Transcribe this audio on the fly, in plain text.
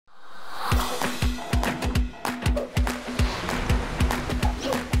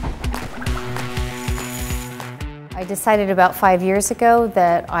I decided about 5 years ago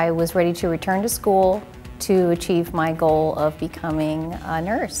that I was ready to return to school to achieve my goal of becoming a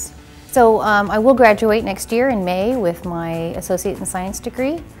nurse. So I will graduate next year in May with my Associate in Science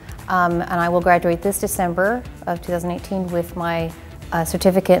degree, and I will graduate this December of 2018 with my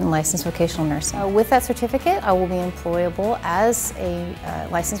certificate in licensed vocational nursing. With that certificate, I will be employable as a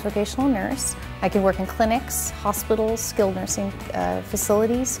licensed vocational nurse. I can work in clinics, hospitals, skilled nursing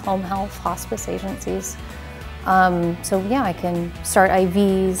facilities, home health, hospice agencies. So yeah, I can start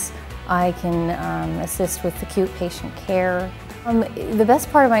IVs, I can assist with acute patient care. The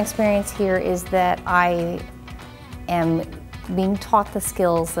best part of my experience here is that I am being taught the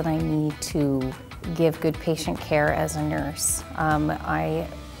skills that I need to give good patient care as a nurse.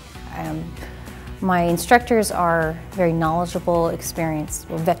 My instructors are very knowledgeable, experienced,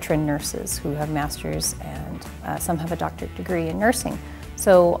 veteran nurses who have masters and some have a doctorate degree in nursing.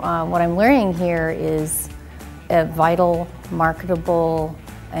 So what I'm learning here is vital, marketable,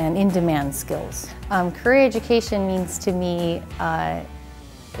 and in-demand skills. Career education means to me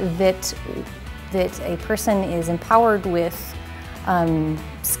that a person is empowered with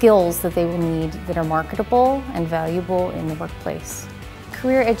skills that they will need that are marketable and valuable in the workplace.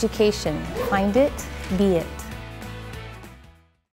 Career education, find it, be it.